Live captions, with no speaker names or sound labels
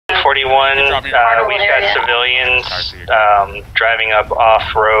41, we've got civilians driving up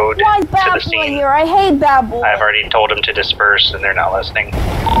off-road to the scene. Here? I hate bad boy. I've already told them to disperse and they're not listening.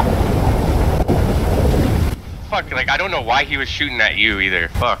 Fuck, like, I don't know why he was shooting at you either.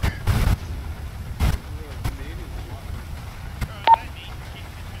 Fuck.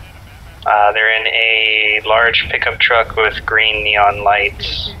 They're in a large pickup truck with green neon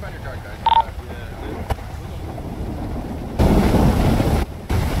lights.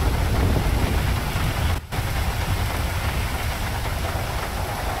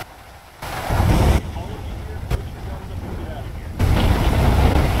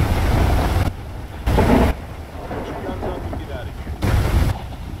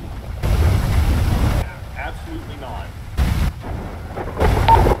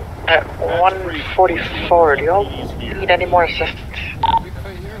 At 144, do y'all need any more assistance?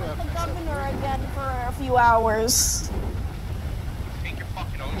 The governor again for a few hours.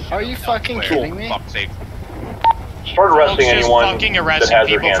 Are you fucking kidding me? Start arresting anyone fucking that arresting has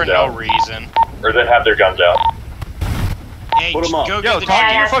their people hands for out. no reason. Or that have their guns out. Hey, Put 'em up. go Yo, get the talk chief.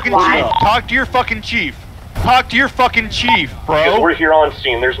 to your fucking chief. Talk to your fucking chief. Talk to your fucking chief, Because bro. we're here on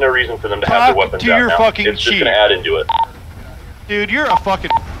scene, there's no reason for them to have Talk their weapons to out your now. fucking It's just chief. gonna add into it. Dude, you're a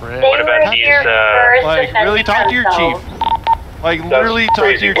fucking prick. What about these, like, really talk to your chief. Like, That's literally talk to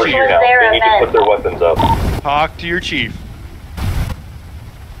crazy. your We're chief. here now. They need to put their weapons up. Talk to your chief.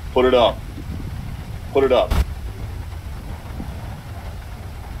 Put it up. Put it up.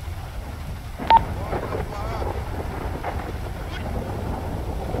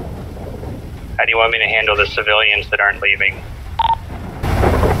 How do you want me to handle the civilians that aren't leaving?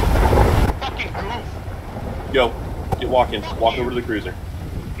 Fucking goof. Yo, get walking. Walk over to the cruiser.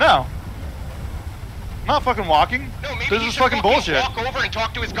 No. I'm not fucking walking. No, maybe This he is should fucking bullshit. Walk over and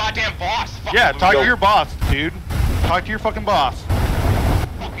talk to his goddamn boss. Fucking Yeah, talk to loser. your boss, dude. Talk to your fucking boss.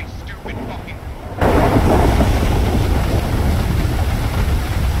 Fucking stupid fucking.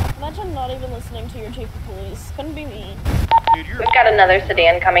 Imagine not even listening to your chief of police. Couldn't be me. Dude, you're We've got another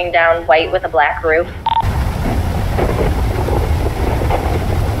sedan coming down, white with a black roof.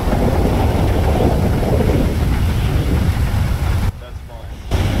 That's fine.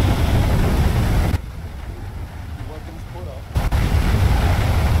 Weapons put up.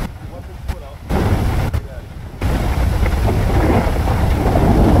 Weapons put up. Get out of here.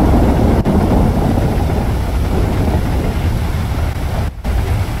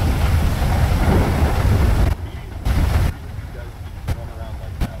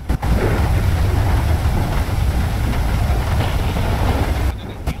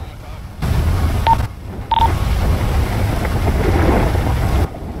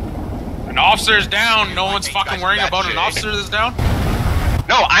 An officer's down. No one's fucking worrying about an officer that's down.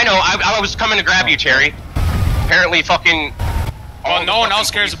 No, I know. I was coming to grab you, Terry. Apparently, fucking. Well, no one else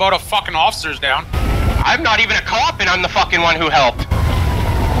cares about a fucking officer's down. I'm not even a cop, and I'm the fucking one who helped.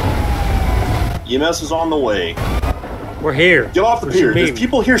 EMS is on the way. We're here. Get off the What you pier. There's mean?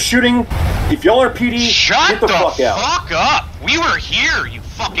 people here shooting. If y'all are PD, Shut get the fuck out. fuck up. We were here, you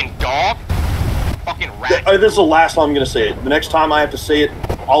fucking dog. Fucking rat. This is the last time I'm gonna say it. The next time I have to say it,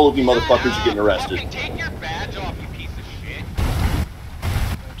 all of you motherfuckers are getting arrested. Fucking take